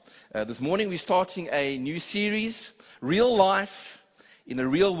This morning we're starting a new series, Real Life in a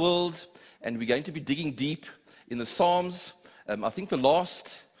Real World, and we're going to be digging deep in the Psalms. I think the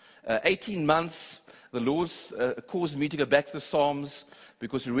last 18 months, the Lord's caused me to go back to the Psalms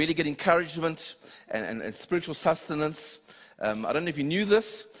because we really get encouragement and spiritual sustenance. I don't know if you knew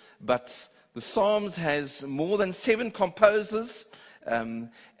this, but the Psalms has more than 7 composers.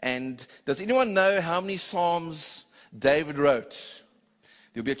 And does anyone know how many Psalms David wrote?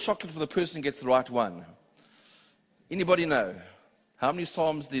 There'll be a chocolate for the person who gets the right one. Anybody know? How many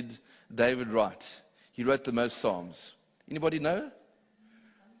Psalms did David write? He wrote the most Psalms. Anybody know?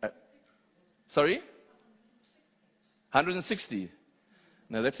 Sorry? 160?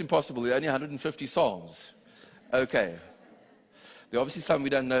 No, that's impossible. There are only 150 Psalms. Okay. There are obviously some we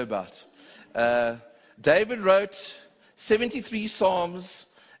don't know about. David wrote 73 Psalms,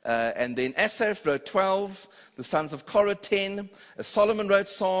 and then Asaph wrote 12, the sons of Korah 10, Solomon wrote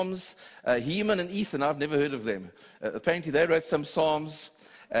Psalms, Heman and Ethan, I've never heard of them. Apparently they wrote some Psalms,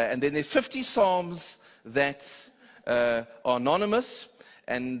 and then there are 50 Psalms that are anonymous,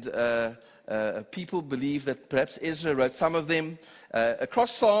 and people believe that perhaps Ezra wrote some of them.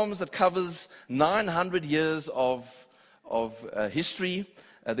 Across Psalms, it covers 900 years of history.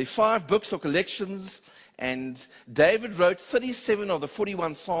 There are 5 books or collections, and David wrote 37 of the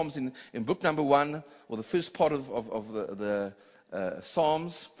 41 Psalms in book number 1, or the first part of the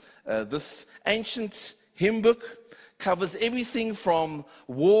Psalms. This ancient hymn book covers everything from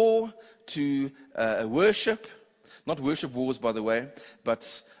war to worship. Not worship wars, by the way,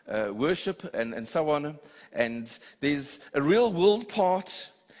 but worship and so on. And there's a real world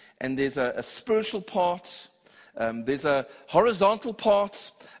part, and there's a spiritual part. There's a horizontal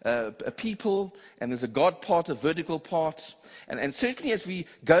part, a people, and there's a God part, a vertical part. And certainly as we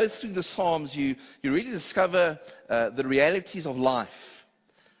go through the Psalms, you really discover the realities of life.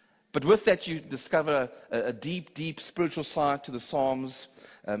 But with that, you discover a deep, deep spiritual side to the Psalms.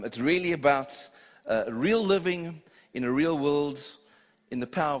 It's really about real living in a real world in the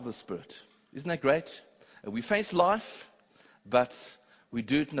power of the Spirit. Isn't that great? We face life, but we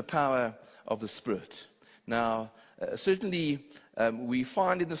do it in the power of the Spirit. Now, certainly we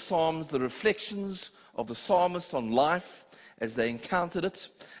find in the Psalms the reflections of the psalmists on life as they encountered it.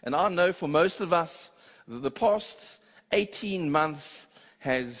 And I know for most of us, the past 18 months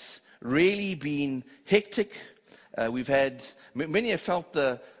has really been hectic. We've had, many have felt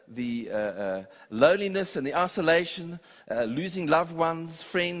the loneliness and the isolation, losing loved ones,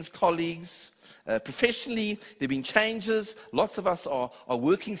 friends, colleagues. Professionally, there have been changes. Lots of us are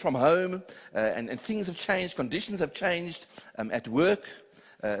working from home, and things have changed. Conditions have changed at work.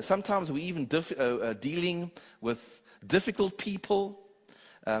 Sometimes we're even dealing with difficult people.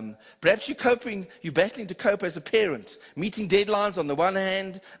 Perhaps you're battling to cope as a parent, meeting deadlines on the one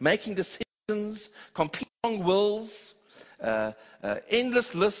hand, making decisions, competing on wills,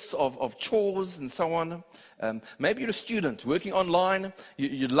 endless lists of chores and so on. Maybe you're a student working online.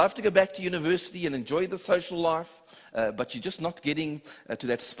 You'd love to go back to university and enjoy the social life, but you're just not getting to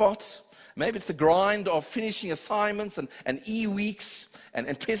that spot. Maybe it's the grind of finishing assignments and e-weeks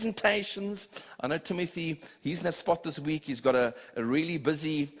and presentations. I know Timothy, he's in that spot this week. He's got a really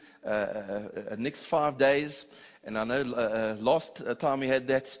busy next 5 days. And I know last time we had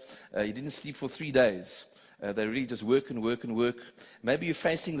that, he didn't sleep for 3 days. They really just work and work and work. Maybe you're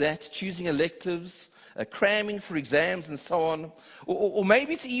facing that, choosing electives, cramming for exams and so on. Or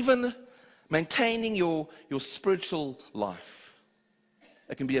maybe it's even maintaining your spiritual life.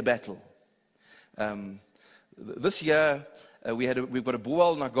 It can be a battle. This year, we've got a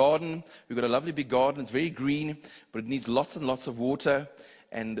borewell in our garden. We've got a lovely big garden. It's very green, but it needs lots and lots of water.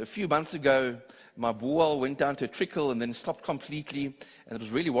 And a few months ago, my borewell went down to a trickle and then stopped completely. And it was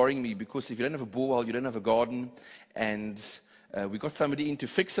really worrying me because if you don't have a borewell, you don't have a garden. And we got somebody in to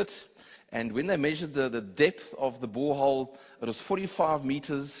fix it. And when they measured the depth of the borehole, it was 45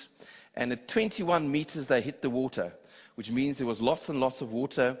 meters. And at 21 meters, they hit the water, which means there was lots and lots of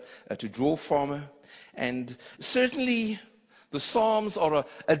water to draw from. And certainly, the Psalms are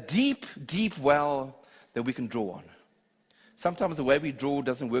a deep, deep well that we can draw on. Sometimes the way we draw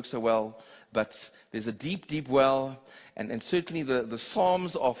doesn't work so well, but there's a deep, deep well, and certainly the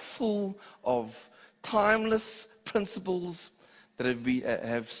Psalms are full of timeless principles that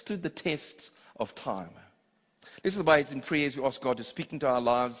have stood the test of time. Let's bow our heads in prayer as we ask God to speak into our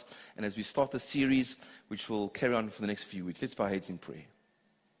lives, and as we start the series, which will carry on for the next few weeks. Let's bow our heads in prayer.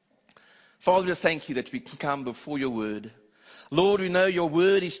 Father, just thank you that we can come before your word. Lord, we know your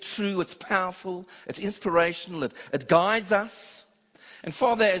word is true, it's powerful, it's inspirational, it guides us. And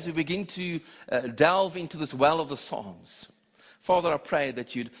Father, as we begin to delve into this well of the Psalms, Father, I pray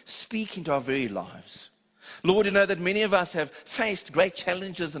that you'd speak into our very lives. Lord, you know that many of us have faced great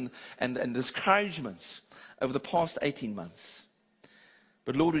challenges and discouragements over the past 18 months.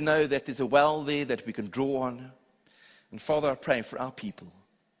 But Lord, we know that there's a well there that we can draw on. And Father, I pray for our people.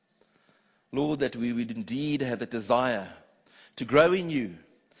 Lord, that we would indeed have the desire to grow in you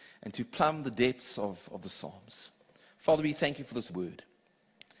and to plumb the depths of the Psalms. Father, we thank you for this word.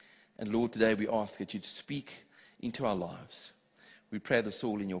 And Lord, today we ask that you'd speak into our lives. We pray this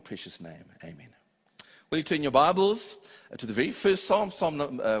all in your precious name. Amen. Will you turn your Bibles to the very first Psalm, Psalm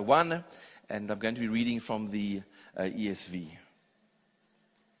 1, and I'm going to be reading from the ESV.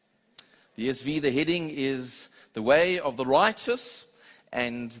 The ESV, the heading is The Way of the Righteous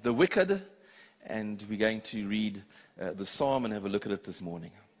and the Wicked, and we're going to read the Psalm and have a look at it this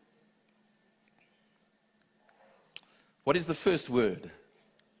morning. What is the first word?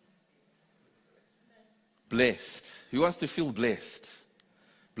 Blessed. Who wants to feel blessed?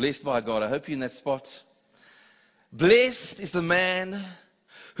 Blessed by God. I hope you're in that spot. Blessed is the man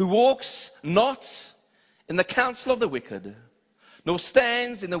who walks not in the counsel of the wicked, nor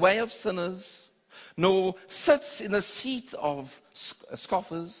stands in the way of sinners, nor sits in the seat of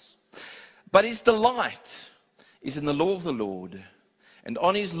scoffers. But his delight is in the law of the Lord, and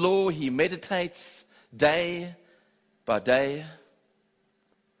on his law he meditates day by day.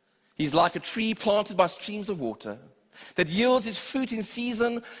 He's like a tree planted by streams of water, that yields its fruit in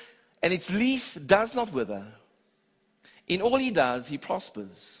season, and its leaf does not wither. In all he does, he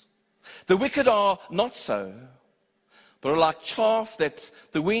prospers. The wicked are not so, but are like chaff that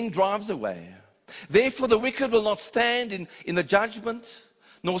the wind drives away. Therefore the wicked will not stand in the judgment,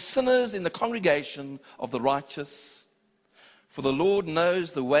 nor sinners in the congregation of the righteous. For the Lord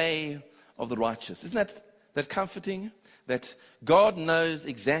knows the way of the righteous. Isn't that comforting? That God knows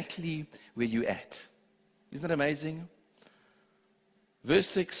exactly where you're at. Isn't that amazing? Verse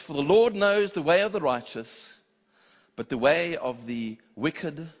 6, for the Lord knows the way of the righteous, but the way of the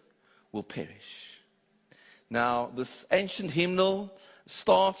wicked will perish. Now, this ancient hymnal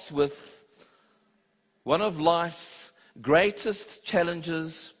starts with one of life's greatest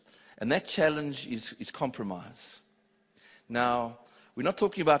challenges, and that challenge is compromise. Now, we're not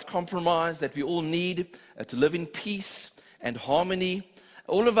talking about compromise that we all need to live in peace and harmony.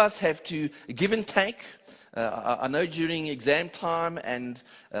 All of us have to give and take. I know during exam time, and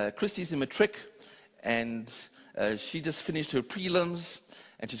Christy's in matric, and she just finished her prelims,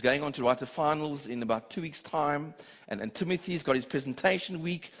 and she's going on to write the finals in about 2 weeks' time. And Timothy's got his presentation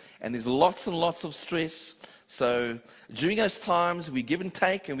week, and there's lots and lots of stress. So during those times, we give and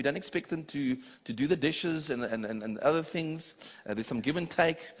take, and we don't expect them to do the dishes and other things. There's some give and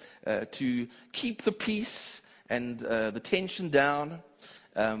take to keep the peace and the tension down.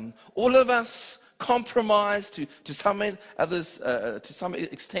 All of us compromise to some others to some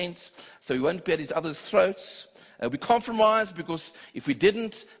extent, so we won't be at each other's throats. We compromise because if we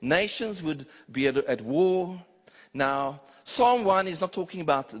didn't, nations would be at war. Now, Psalm 1 is not talking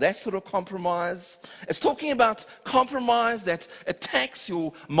about that sort of compromise. It's talking about compromise that attacks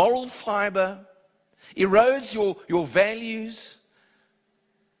your moral fiber, erodes your values,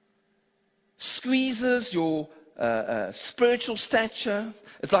 squeezes your spiritual stature.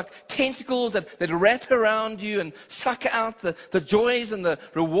 It's like tentacles that wrap around you and suck out the joys and the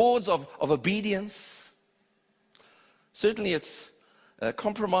rewards of obedience. Certainly it's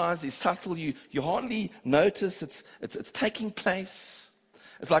compromise is subtle. You hardly notice it's taking place.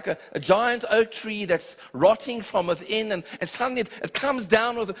 It's like a giant oak tree that's rotting from within, and suddenly it comes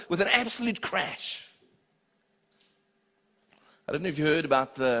down with an absolute crash. I don't know if you heard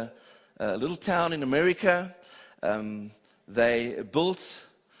about a little town in America. They built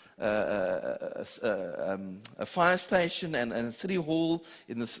a fire station and a city hall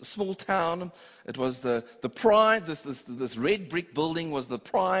in this small town. It was the pride. This red brick building was the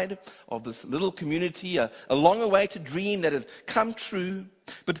pride of this little community. A long-awaited dream that had come true.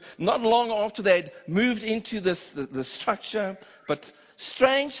 But not long after they had moved into this structure, but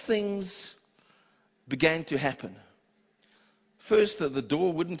strange things began to happen. First, the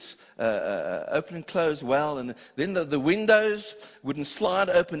door wouldn't open and close well, and then the windows wouldn't slide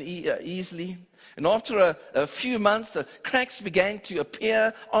open easily. And after a few months, cracks began to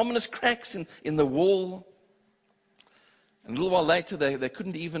appear, ominous cracks in the wall. And a little while later, they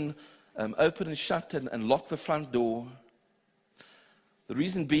couldn't even open and shut and lock the front door. The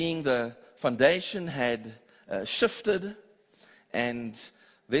reason being the foundation had shifted, and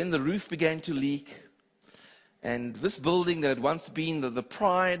then the roof began to leak. And this building that had once been the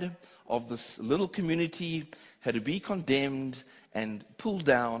pride of this little community had to be condemned and pulled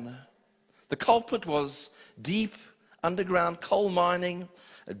down. The culprit was deep underground coal mining,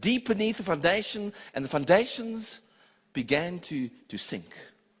 deep beneath the foundation, and the foundations began to sink.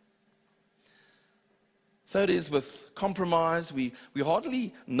 So it is with compromise. We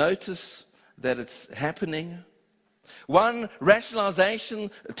hardly notice that it's happening. One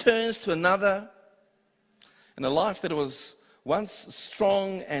rationalization turns to another, and a life that was once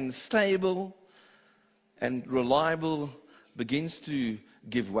strong and stable and reliable begins to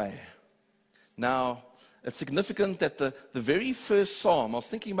give way. Now, it's significant that the very first psalm, I was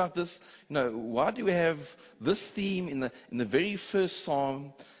thinking about this, why do we have this theme in the very first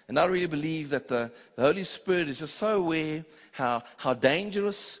psalm? And I really believe that the Holy Spirit is just so aware how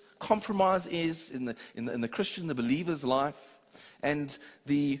dangerous compromise is in the Christian, the believer's life. And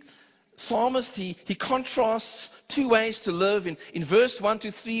the psalmist, he contrasts two ways to live. In verse 1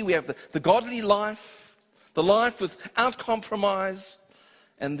 to 3, we have the godly life, the life without compromise.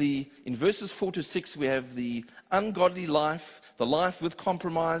 And in verses 4 to 6, we have the ungodly life, the life with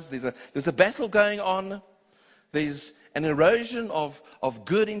compromise. There's a battle going on. There's an erosion of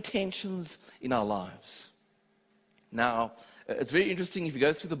good intentions in our lives. Now, it's very interesting. If you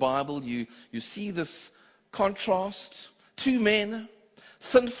go through the Bible, you see this contrast. Two men,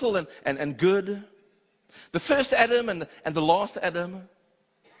 sinful and good. The first Adam and the last Adam.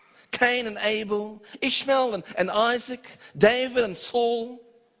 Cain and Abel, Ishmael and Isaac, David and Saul.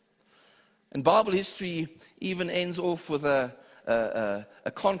 And Bible history even ends off with a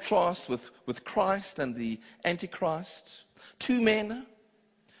contrast with Christ and the Antichrist. Two men,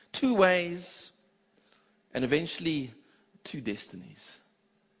 two ways, and eventually two destinies.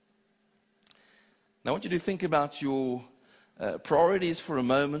 Now I want you to think about your priorities for a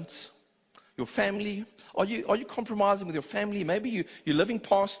moment. Your family. Are you compromising with your family? Maybe you're living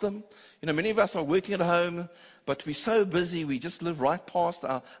past them. Many of us are working at home, but we're so busy, we just live right past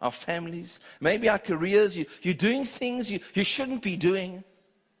our families. Maybe our careers, you're doing things you shouldn't be doing.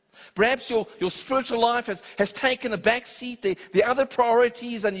 Perhaps your spiritual life has taken a back seat. There are other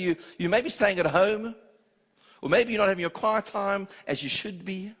priorities, and you may be staying at home. Or maybe you're not having your quiet time as you should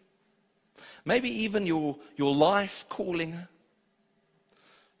be. Maybe even your life calling.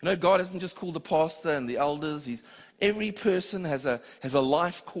 God hasn't just called the pastor and the elders. Every person has a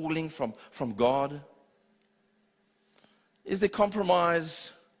life calling from God. Is there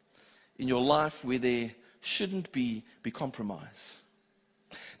compromise in your life where there shouldn't be compromise?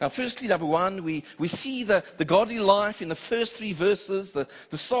 Now, firstly, number one, we see the godly life in the first three verses.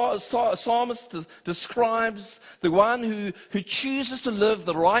 The psalmist describes the one who chooses to live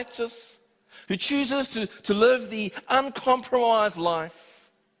the righteous, who chooses to live the uncompromised life.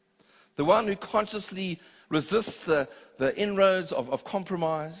 The one who consciously resists the inroads of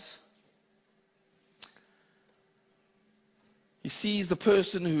compromise. We see the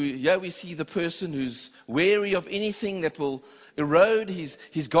person who's wary of anything that will erode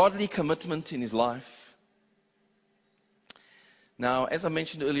his godly commitment in his life. Now, as I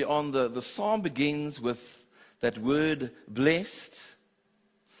mentioned earlier on, the psalm begins with that word blessed.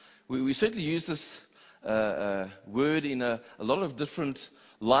 We certainly use this word in a lot of different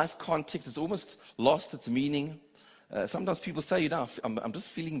life contexts. It's almost lost its meaning. Sometimes people say, I'm just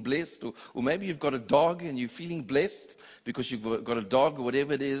feeling blessed. Or maybe you've got a dog and you're feeling blessed because you've got a dog or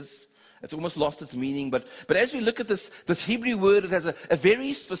whatever it is. It's almost lost its meaning. But as we look at this Hebrew word, it has a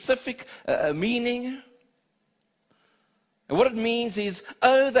very specific meaning. And what it means is,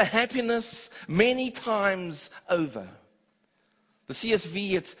 the happiness many times over. The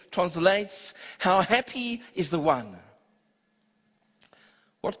CSV, it translates, how happy is the one.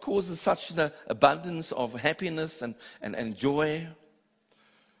 What causes such an abundance of happiness and joy?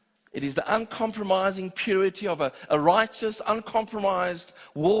 It is the uncompromising purity of a righteous, uncompromised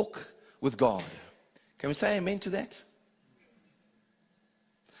walk with God. Can we say amen to that?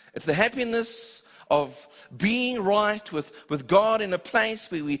 It's the happiness of being right with God in a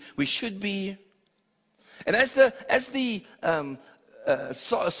place where we should be. And as the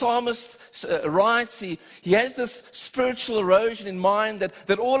psalmist writes, he has this spiritual erosion in mind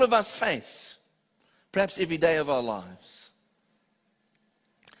that all of us face, perhaps every day of our lives.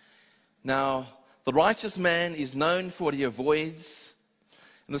 Now, the righteous man is known for what he avoids.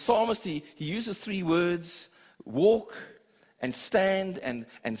 And the psalmist, he uses three words: walk and stand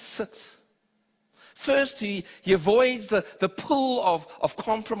and sit. First, he avoids the pull of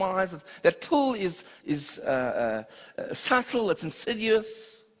compromise. That pull is subtle, it's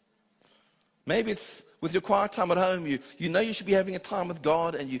insidious. Maybe it's with your quiet time at home. You know you should be having a time with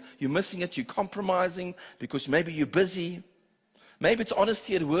God, and you're missing it. You're compromising because maybe you're busy. Maybe it's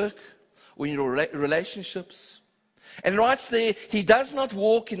honesty at work or in your relationships. And right there, he does not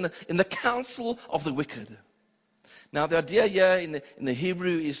walk in the counsel of the wicked. Now, the idea here in the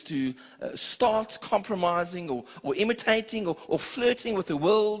Hebrew is to start compromising or imitating or flirting with the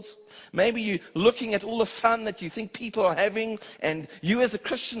world. Maybe you're looking at all the fun that you think people are having, and you as a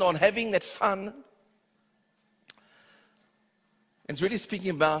Christian aren't having that fun. It's really speaking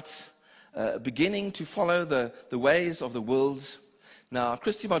about beginning to follow the ways of the world. Now,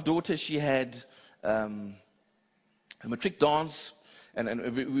 Christy, my daughter, she had a matric dance, and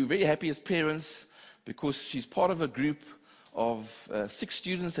we're very happy as parents because she's part of a group of 6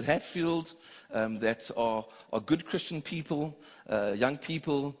 students at Hatfield that are good Christian people, young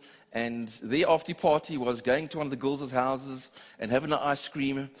people, and their after party was going to one of the girls' houses and having an ice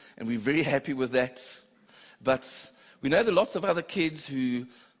cream, and we're very happy with that. But we know there are lots of other kids who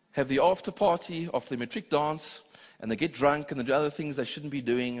have the after party of the matric dance, and they get drunk and they do other things they shouldn't be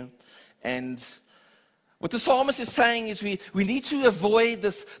doing. And what the psalmist is saying is we need to avoid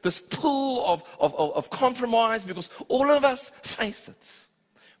this pull of compromise, because all of us face it.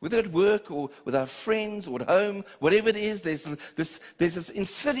 Whether at work or with our friends or at home, whatever it is, there's this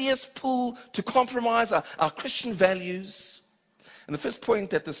insidious pull to compromise our Christian values. And the first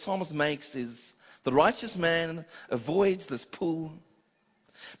point that the psalmist makes is the righteous man avoids this pull.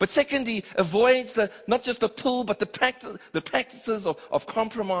 But secondly, avoids not just the pull, but the practices of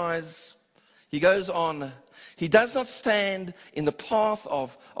compromise. He goes on, he does not stand in the path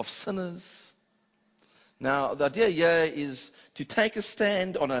of sinners. Now, the idea here is to take a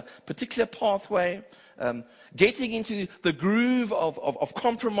stand on a particular pathway, getting into the groove of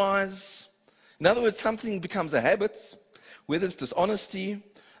compromise. In other words, something becomes a habit, whether it's dishonesty,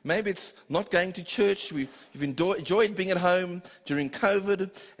 maybe it's not going to church. You've enjoyed being at home during COVID,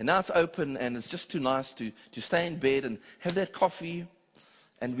 and now it's open, and it's just too nice to stay in bed and have that coffee.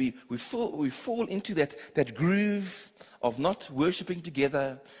 And we fall into that groove of not worshiping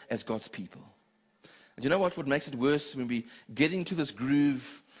together as God's people. And you know what makes it worse? When we get into this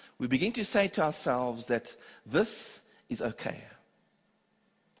groove, we begin to say to ourselves that this is okay.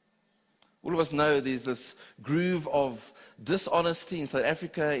 All of us know there's this groove of dishonesty in South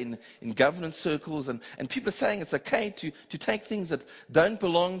Africa, in governance circles, and people are saying it's okay to take things that don't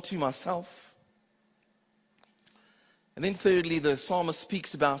belong to myself. And then thirdly, the psalmist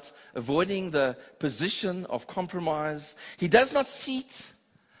speaks about avoiding the position of compromise. He does not sit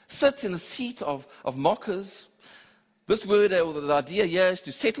in the seat of mockers. This word, or the idea here, is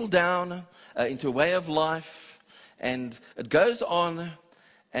to settle down into a way of life. And it goes on,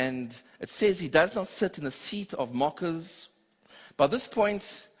 and it says he does not sit in the seat of mockers. By this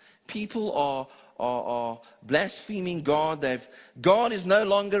point, people are blaspheming God. God is no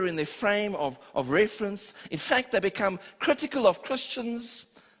longer in their frame of reference. In fact, they become critical of Christians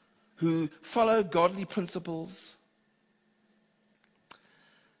who follow godly principles.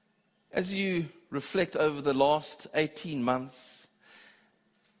 As you reflect over the last 18 months,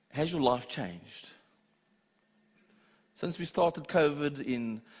 has your life changed? Since we started COVID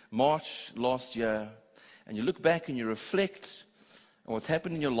in March last year, and you look back and you reflect on what's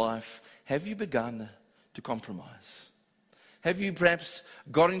happened in your life, have you begun to compromise? Have you perhaps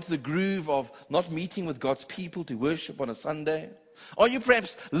got into the groove of not meeting with God's people to worship on a Sunday? Are you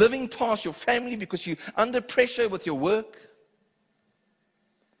perhaps living past your family because you're under pressure with your work?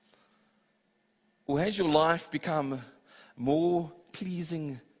 Or has your life become more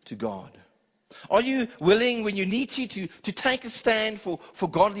pleasing to God? Are you willing, when you need to take a stand for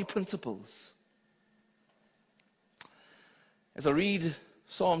godly principles? As I read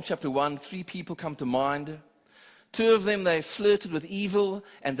Psalm chapter 1, 3 people come to mind. 2 of them, they flirted with evil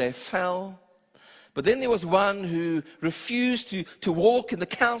and they fell. But then there was one who refused to walk in the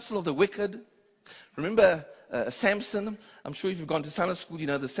counsel of the wicked. Remember Samson? I'm sure if you've gone to Sunday school, you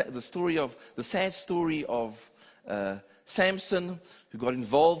know the sad story of Samson, who got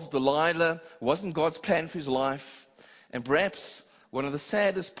involved with Delilah. It wasn't God's plan for his life. And perhaps one of the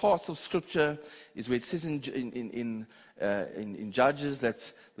saddest parts of Scripture is where it says in Judges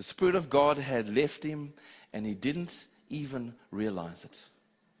that the Spirit of God had left him and he didn't even realize it.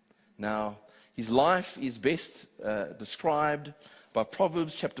 Now, his life is best described by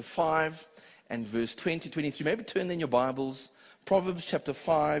Proverbs chapter 5 and verse 20-23. Maybe turn in your Bibles. Proverbs chapter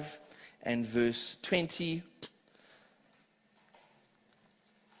 5 and verse 20.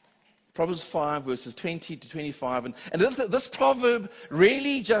 Proverbs 5 verses 20-25. And this proverb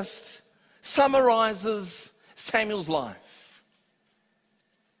really just summarizes Samuel's life.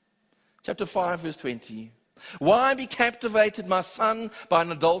 Chapter 5 verse 20. Why be captivated, my son, by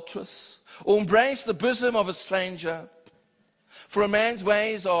an adulteress, or embrace the bosom of a stranger? For a man's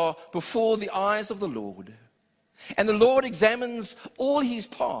ways are before the eyes of the Lord, and the Lord examines all his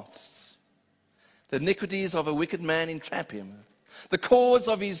paths. The iniquities of a wicked man entrap him. The cords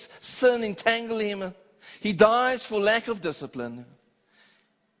of his sin entangle him. He dies for lack of discipline,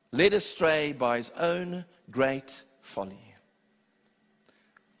 led astray by his own great folly.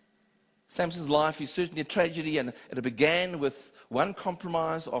 Samson's life is certainly a tragedy, and it began with one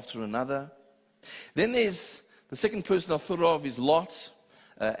compromise after another. Then there's the second person I thought of is Lot,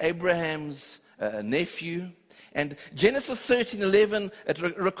 Abraham's nephew. And Genesis 13:11, it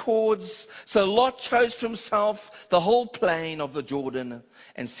records, so Lot chose for himself the whole plain of the Jordan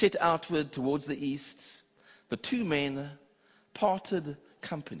and set outward towards the east. The two men parted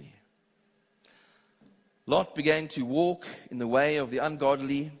company. Lot began to walk in the way of the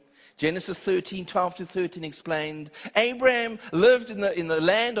ungodly. Genesis 13:12-13 explained, Abraham lived in the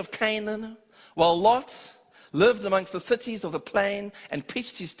land of Canaan, while Lot lived amongst the cities of the plain and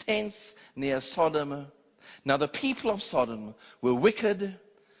pitched his tents near Sodom. Now the people of Sodom were wicked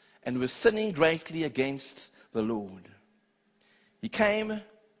and were sinning greatly against the Lord. He came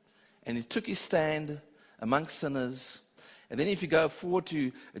and he took his stand amongst sinners. And then if you go forward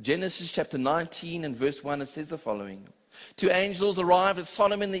to Genesis chapter 19 and verse 1, it says the following. Two angels arrived at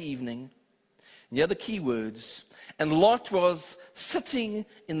Sodom in the evening. And here are the key words. And Lot was sitting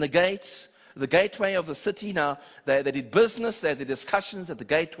in the gateway of the city. Now, they did business, they had the discussions at the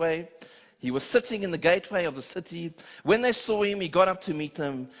gateway. He was sitting in the gateway of the city. When they saw him, he got up to meet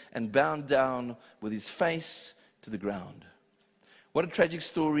them and bowed down with his face to the ground. What a tragic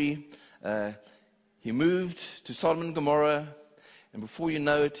story. He moved to Sodom and Gomorrah, and before you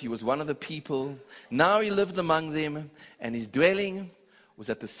know it, he was one of the people. Now he lived among them, and his dwelling was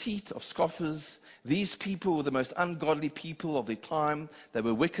at the seat of scoffers. These people were the most ungodly people of their time. They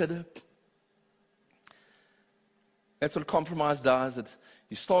were wicked. That's what compromise does.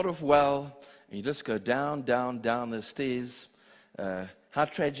 You start off well, and you just go down, down, down the stairs. How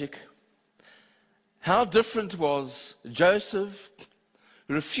tragic. How different was Joseph,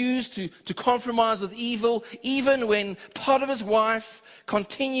 who refused to compromise with evil, even when part of his wife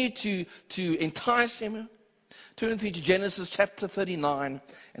continued to entice him. Turn with me to Genesis chapter 39,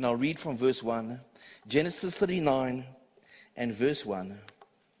 and I'll read from verse 1. Genesis 39 and verse 1.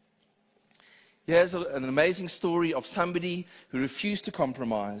 Here's an amazing story of somebody who refused to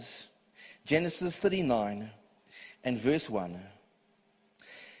compromise. Genesis 39 and verse 1.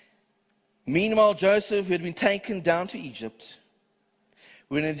 Meanwhile, Joseph, who had been taken down to Egypt,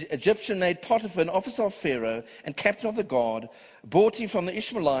 when an Egyptian named Potiphar, an officer of Pharaoh and captain of the guard, brought him from the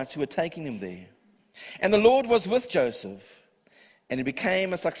Ishmaelites who were taking him there. And the Lord was with Joseph, and he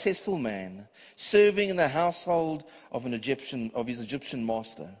became a successful man, serving in the household of his Egyptian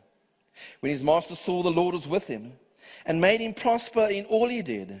master. When his master saw the Lord was with him and made him prosper in all he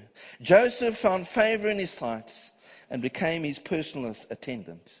did, Joseph found favor in his sight and became his personal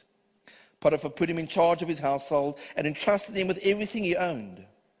attendant. Potiphar put him in charge of his household and entrusted him with everything he owned.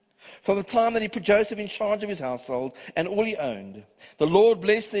 From the time that he put Joseph in charge of his household and all he owned, the Lord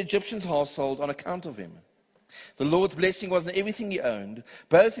blessed the Egyptian's household on account of him. The Lord's blessing was in everything he owned,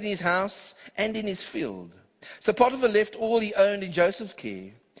 both in his house and in his field. So Potiphar left all he owned in Joseph's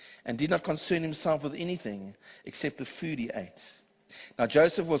care and did not concern himself with anything except the food he ate. Now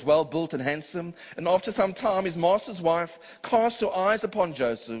Joseph was well built and handsome, and after some time his master's wife cast her eyes upon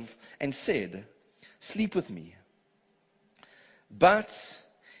Joseph and said, "Sleep with me." But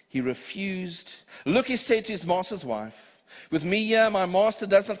he refused. "Look," he said to his master's wife, "with me here my master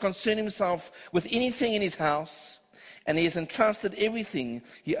does not concern himself with anything in his house, and he has entrusted everything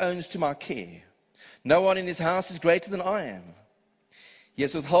he owns to my care. No one in his house is greater than I am. He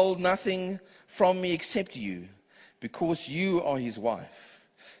has withheld nothing from me except you, because you are his wife.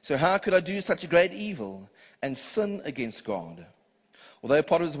 So how could I do such a great evil and sin against God?" Although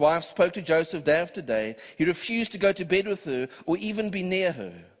Potiphar's wife spoke to Joseph day after day, he refused to go to bed with her or even be near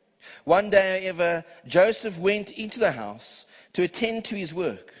her. One day, however, Joseph went into the house to attend to his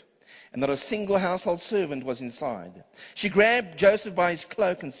work, and not a single household servant was inside. She grabbed Joseph by his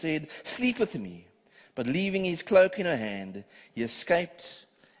cloak and said, "Sleep with me." But leaving his cloak in her hand, he escaped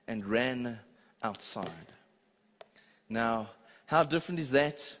and ran outside. Now, how different is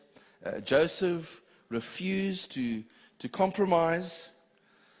that? Joseph refused to compromise,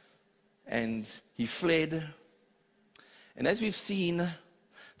 and he fled. And as we've seen,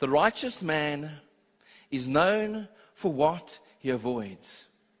 the righteous man is known for what he avoids.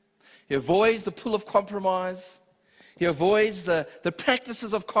 He avoids the pull of compromise. He avoids the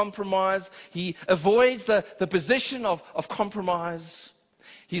practices of compromise. He avoids the position of compromise.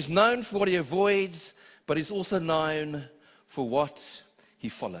 He's known for what he avoids, but he's also known for what he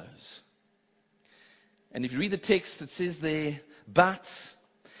follows. And if you read the text, it says there, "but,"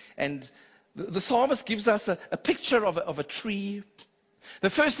 and The psalmist gives us a picture of a tree. The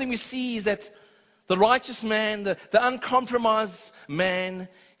first thing we see is that the righteous man, the uncompromised man,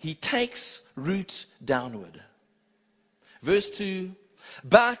 he takes root downward. Verse 2,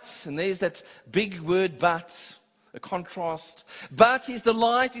 but, and there's that big word but, a contrast. But his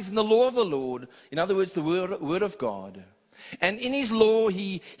delight is in the law of the Lord. In other words, the word of God. And in his law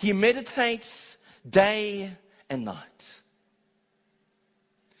he meditates day and night.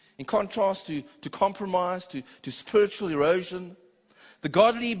 In contrast to compromise, to spiritual erosion, the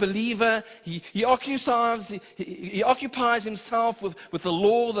godly believer, he occupies himself with the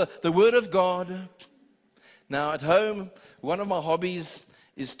law, the word of God. Now at home, one of my hobbies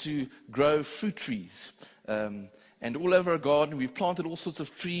is to grow fruit trees. And all over our garden, we've planted all sorts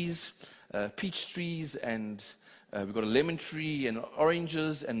of trees, peach trees, and we've got a lemon tree, and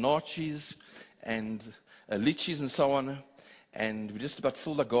oranges, and naartjies, and lychees, and so on. And we just about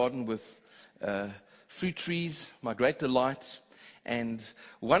filled our garden with fruit trees, my great delight. And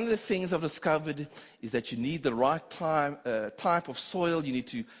one of the things I've discovered is that you need the right type of soil. You need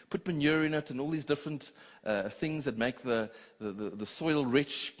to put manure in it and all these different things that make the soil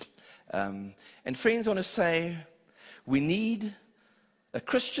rich. And friends, I want to say, a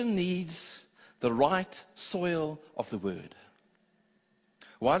Christian needs the right soil of the Word.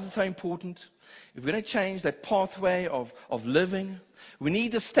 Why is it so important? If we're going to change that pathway of living, we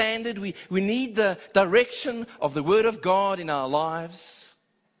need the standard, we need the direction of the Word of God in our lives.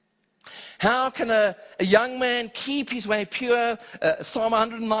 How can a young man keep his way pure? Psalm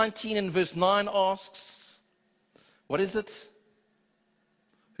 119 and verse 9 asks, what is it?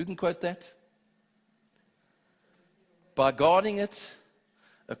 Who can quote that? By guarding it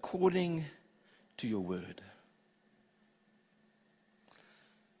according to your word.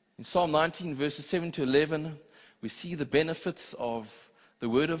 In Psalm 19, verses 7 to 11, we see the benefits of the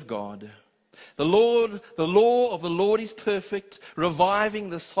Word of God. The law of the Lord is perfect,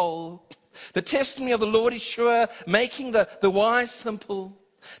 reviving the soul. The testimony of the Lord is sure, making the wise simple.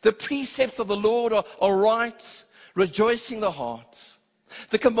 The precepts of the Lord are right, rejoicing the heart.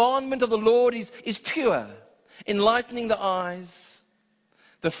 The commandment of the Lord is pure, enlightening the eyes.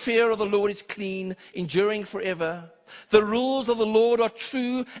 The fear of the Lord is clean, enduring forever. The rules of the Lord are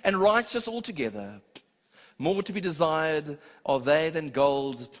true and righteous altogether. More to be desired are they than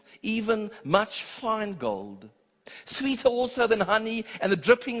gold, even much fine gold. Sweeter also than honey and the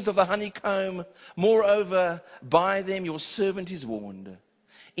drippings of the honeycomb. Moreover, by them your servant is warned.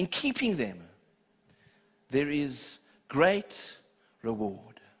 In keeping them, there is great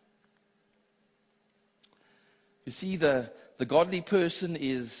reward. You see, the godly person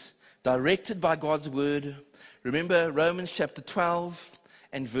is directed by God's word. Remember Romans chapter 12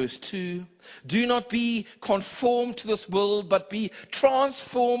 and verse 2. Do not be conformed to this world, but be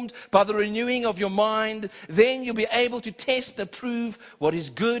transformed by the renewing of your mind. Then you'll be able to test and approve what is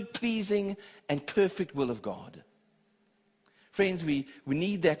good, pleasing, and perfect will of God. Friends, we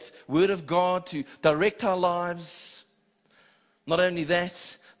need that word of God to direct our lives. Not only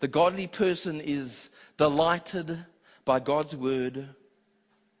that, the godly person is delighted by God's word.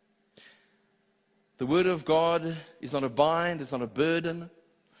 The word of God is not a bind, it's not a burden,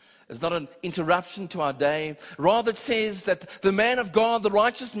 it's not an interruption to our day. Rather, it says that the man of God, the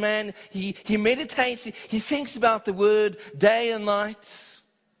righteous man, he meditates, he thinks about the word day and night.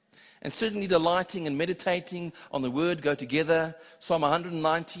 And certainly delighting and meditating on the word go together. Psalm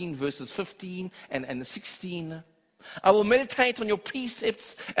 119 verses 15 and 16. I will meditate on your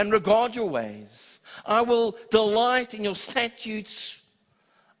precepts and regard your ways. I will delight in your statutes.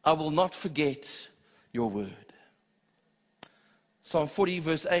 I will not forget your word. Psalm 40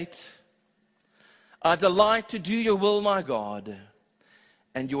 verse 8. I delight to do your will, my God,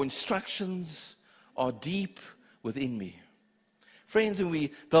 and your instructions are deep within me. Friends, when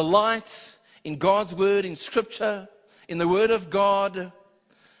we delight in God's word, in Scripture, in the word of God,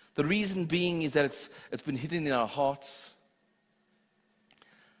 the reason being is that it's been hidden in our hearts.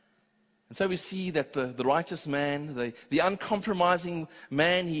 And so we see that the righteous man, the uncompromising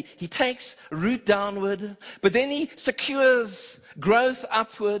man, he takes root downward, but then he secures growth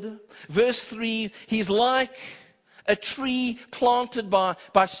upward. Verse 3, he's like a tree planted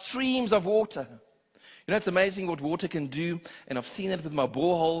by streams of water. You know, it's amazing what water can do, and I've seen it with my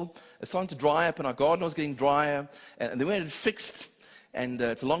borehole. It's starting to dry up, and our garden was getting drier, and then we had it fixed. And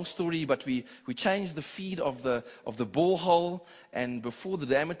it's a long story, but we changed the feed of the borehole, and before the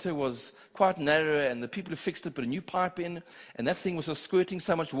diameter was quite narrow, and the people who fixed it put a new pipe in, and that thing was just squirting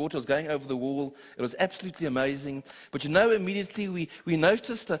so much water, it was going over the wall. It was absolutely amazing. But you know, immediately we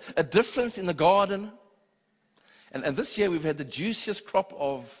noticed a difference in the garden. And this year we've had the juiciest crop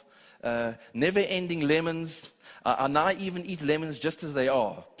of never-ending lemons. I now even eat lemons just as they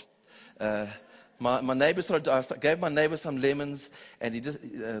are. My neighbor I gave my neighbor some lemons, and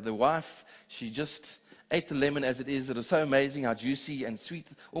the wife, she just ate the lemon as it is. It was so amazing how juicy and sweet,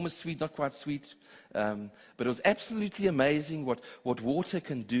 almost sweet, not quite sweet. But it was absolutely amazing what water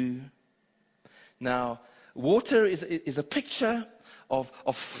can do. Now, water is a picture of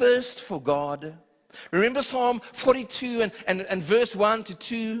thirst for God. Remember Psalm 42 and verse 1 to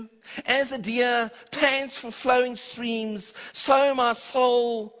 2? As the deer pants for flowing streams, so my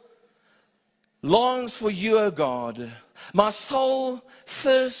soul longs for you, O God. My soul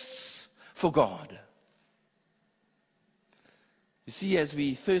thirsts for God. You see, as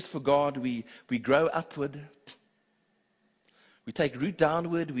we thirst for God, we grow upward. We take root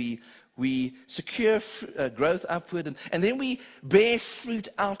downward. We secure growth upward. And then we bear fruit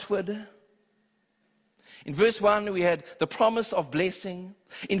outward. In verse 1, we had the promise of blessing.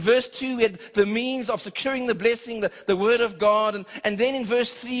 In verse 2, we had the means of securing the blessing, the word of God. And then in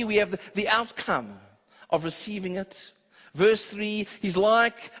verse 3, we have the outcome of receiving it. Verse 3, he's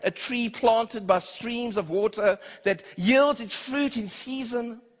like a tree planted by streams of water that yields its fruit in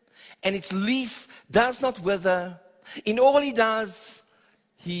season, and its leaf does not wither. In all he does,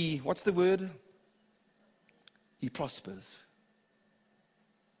 what's the word? He prospers.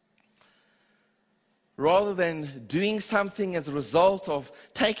 Rather than doing something as a result of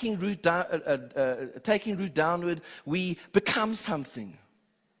taking root downward, we become something.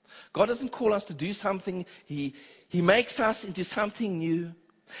 God doesn't call us to do something. He makes us into something new.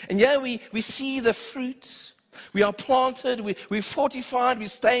 And yeah, we see the fruit. We are planted, we're fortified, we're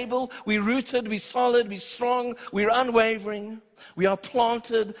stable, we're rooted, we're solid, we're strong, we're unwavering. We are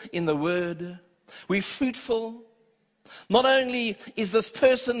planted in the Word. We're fruitful. Not only is this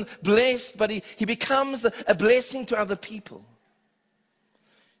person blessed, but he becomes a blessing to other people.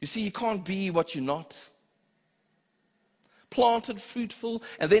 You see, you can't be what you're not. Planted, fruitful,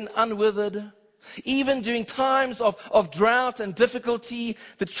 and then unwithered. Even during times of drought and difficulty,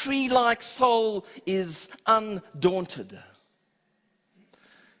 the tree-like soul is undaunted.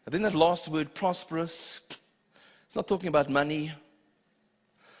 And then that last word, prosperous, it's not talking about money.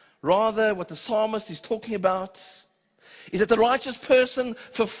 Rather, what the psalmist is talking about is that the righteous person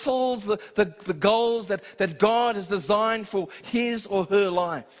fulfills the goals that God has designed for his or her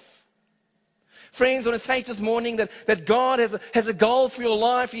life. Friends, I want to say this morning that God has a goal for your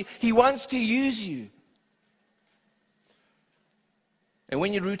life. He wants to use you. And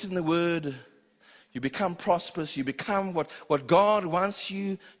when you're rooted in the Word, you become prosperous. You become what God wants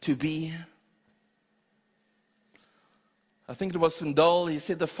you to be. I think it was Swindoll, he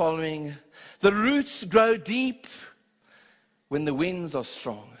said the following: the roots grow deep when the winds are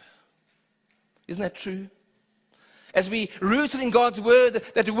strong. Isn't that true? As we rooted in God's Word,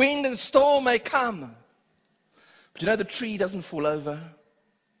 that wind and storm may come. But you know, the tree doesn't fall over.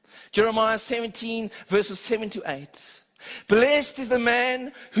 Jeremiah 17, verses 7 to 8. Blessed is the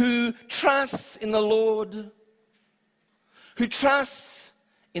man who trusts in the Lord. Who trusts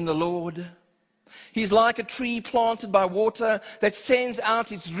in the Lord. He's like a tree planted by water that sends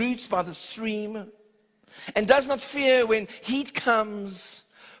out its roots by the stream and does not fear when heat comes,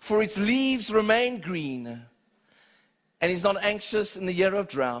 for its leaves remain green. And he's not anxious in the year of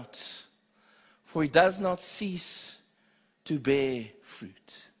drought, for he does not cease to bear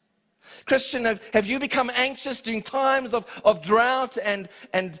fruit. Christian, have you become anxious during times of drought and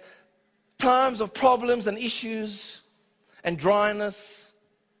times of problems and issues and dryness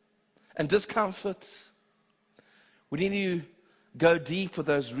and discomfort? We need to go deep with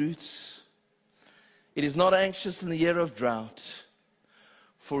those roots. It is not anxious in the year of drought,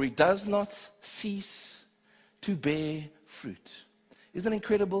 for he does not cease to bear fruit. Isn't that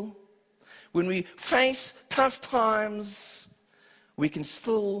incredible? When we face tough times, we can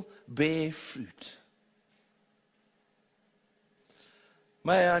still bear fruit.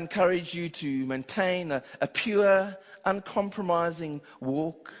 May I encourage you to maintain a pure, uncompromising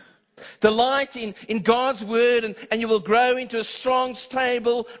walk. Delight in God's Word, and you will grow into a strong,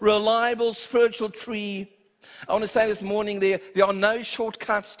 stable, reliable spiritual tree. I want to say this morning, there are no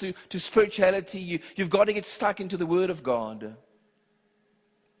shortcuts to spirituality. You've got to get stuck into the Word of God.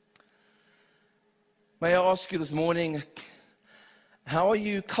 May I ask you this morning, how are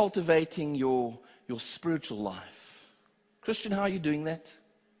you cultivating your spiritual life? Christian, how are you doing that?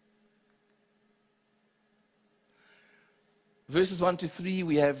 Verses 1 to 3,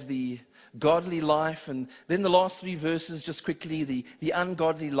 we have the godly life, and then the last 3 verses, just quickly, the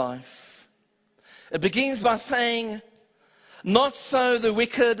ungodly life. It begins by saying, not so the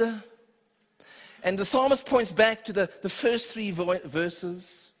wicked. And the psalmist points back to the first 3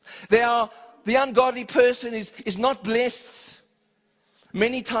 verses. The ungodly person is not blessed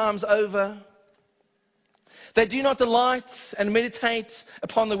many times over. They do not delight and meditate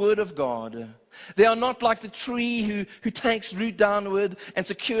upon the word of God. They are not like the tree who takes root downward and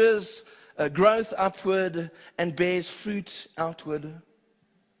secures growth upward and bears fruit outward.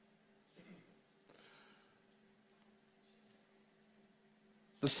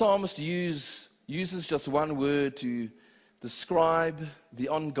 The psalmist uses just one word to describe the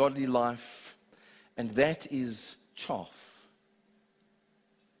ungodly life, and that is chaff.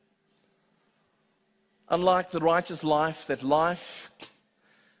 Unlike the righteous life, that life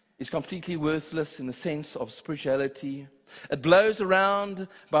is completely worthless in the sense of spirituality. It blows around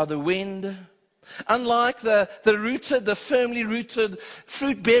by the wind. Unlike the firmly rooted,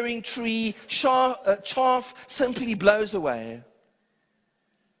 fruit-bearing tree, chaff simply blows away.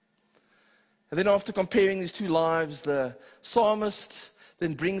 And then after comparing these two lives, the psalmist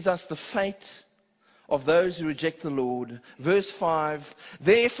then brings us the fate of those who reject the Lord. Verse 5,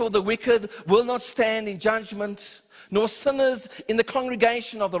 therefore the wicked will not stand in judgment, nor sinners in the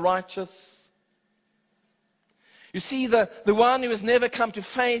congregation of the righteous. You see, the one who has never come to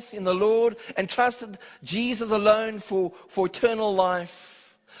faith in the Lord and trusted Jesus alone for eternal life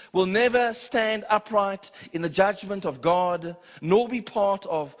will never stand upright in the judgment of God, nor be part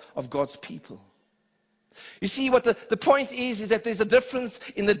of God's people. You see, what the point is that there's a difference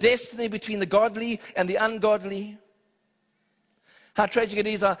in the destiny between the godly and the ungodly. How tragic it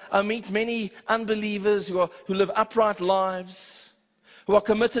is. I meet many unbelievers who live upright lives, who are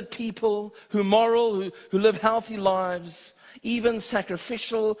committed people, who are moral, who live healthy lives, even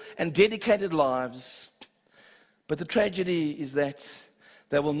sacrificial and dedicated lives. But the tragedy is that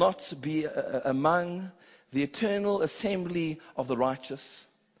they will not be among the eternal assembly of the righteous.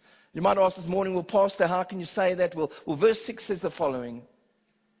 You might ask this morning, well, Pastor, how can you say that? Well, verse 6 says the following.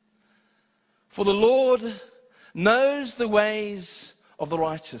 For the Lord knows the ways of the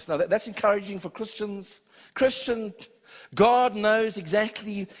righteous. Now, that's encouraging for Christians. Christian, God knows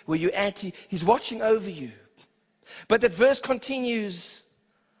exactly where you're at. He's watching over you. But that verse continues.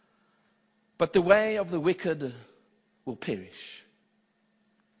 But the way of the wicked will perish.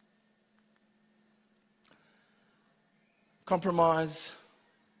 Compromise.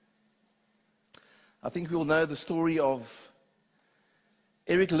 I think we all know the story of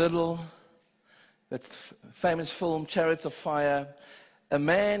Eric Liddell, that famous film, Chariots of Fire, a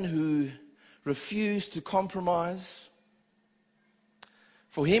man who refused to compromise.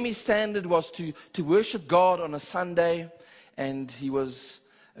 For him, his standard was to worship God on a Sunday, and he was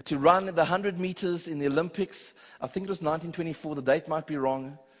to run the 100 meters in the Olympics. I think it was 1924, the date might be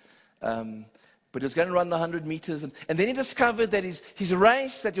wrong. But he was going to run the 100 meters. And then he discovered that his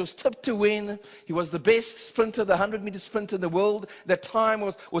race that he was tipped to win, he was the best sprinter, the 100-meter sprinter in the world. That time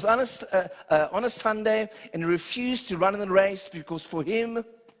was on a Sunday, and he refused to run in the race because for him,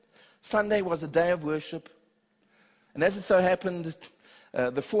 Sunday was a day of worship. And as it so happened,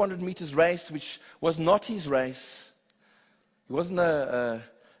 the 400 meters race, which was not his race, he wasn't a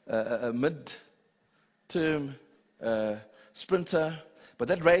mid-term sprinter. But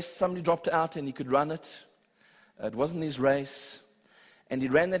that race, somebody dropped out and he could run it. It wasn't his race. And he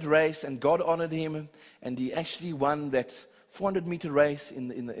ran that race and God honored him. And he actually won that 400-meter race in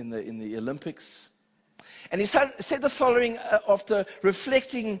the Olympics. And he said the following after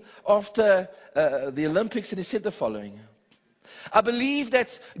reflecting after the Olympics. And he said the following. I believe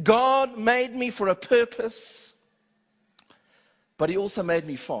that God made me for a purpose. But he also made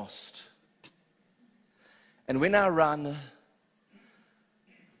me fast. And when I run,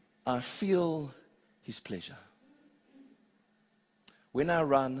 I feel his pleasure. When I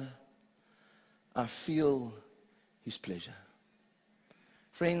run, I feel his pleasure.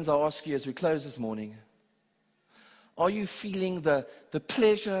 Friends, I ask you as we close this morning, are you feeling the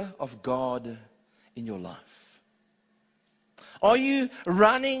pleasure of God in your life? Are you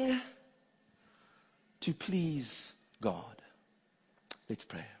running to please God? Let's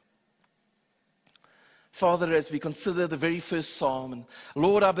pray. Father, as we consider the very first psalm, and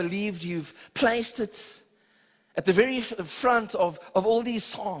Lord, I believe you've placed it at the very front of all these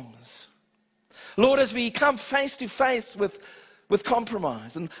psalms. Lord, as we come face to face with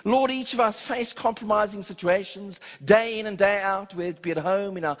compromise, and Lord, each of us face compromising situations day in and day out, whether it be at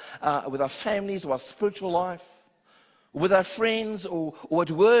home, with our families, or our spiritual life, or with our friends, or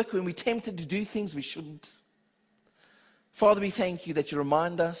at work when we're tempted to do things we shouldn't. Father, we thank you that you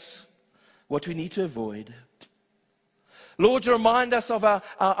remind us what we need to avoid. Lord, you remind us of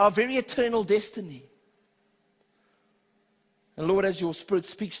our very eternal destiny. And Lord, as your Spirit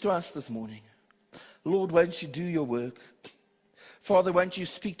speaks to us this morning, Lord, won't you do your work? Father, won't you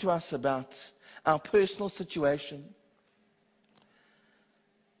speak to us about our personal situation?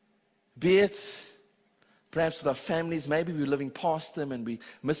 Be it perhaps with our families, maybe we're living past them and we're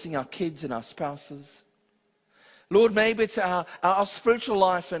missing our kids and our spouses. Lord, maybe it's our spiritual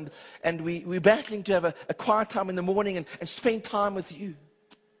life and we're battling to have a quiet time in the morning and spend time with you.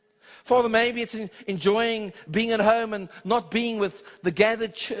 Father, maybe it's enjoying being at home and not being with the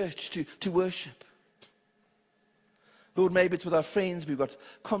gathered church to worship. Lord, maybe it's with our friends. We've got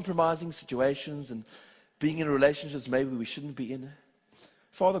compromising situations and being in relationships maybe we shouldn't be in.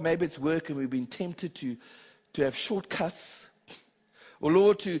 Father, maybe it's work and we've been tempted to have shortcuts. Or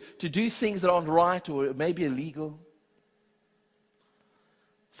Lord, to do things that aren't right or maybe illegal.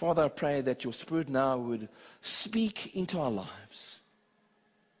 Father, I pray that your Spirit now would speak into our lives.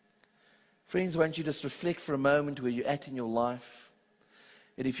 Friends, won't you just reflect for a moment where you're at in your life?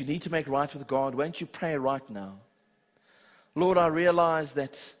 And if you need to make right with God, won't you pray right now? Lord, I realize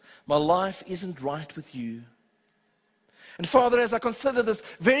that my life isn't right with you. And Father, as I consider this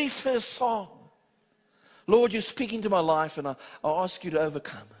very first psalm, Lord, you speak into my life and I ask you to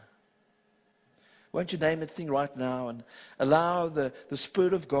overcome. Won't you name that thing right now and allow the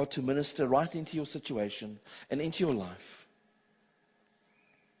Spirit of God to minister right into your situation and into your life.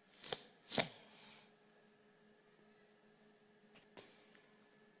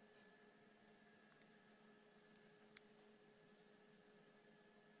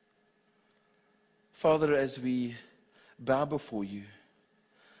 Father, as we bow before you,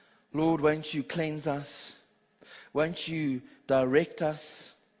 Lord, won't you cleanse us? Won't you direct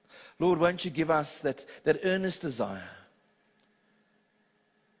us? Lord, won't you give us that earnest desire,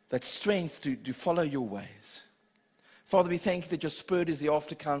 that strength to follow your ways? Father, we thank you that your Spirit is the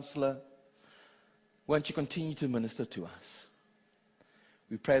after counselor. Won't you continue to minister to us?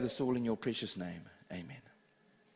 We pray this all in your precious name. Amen.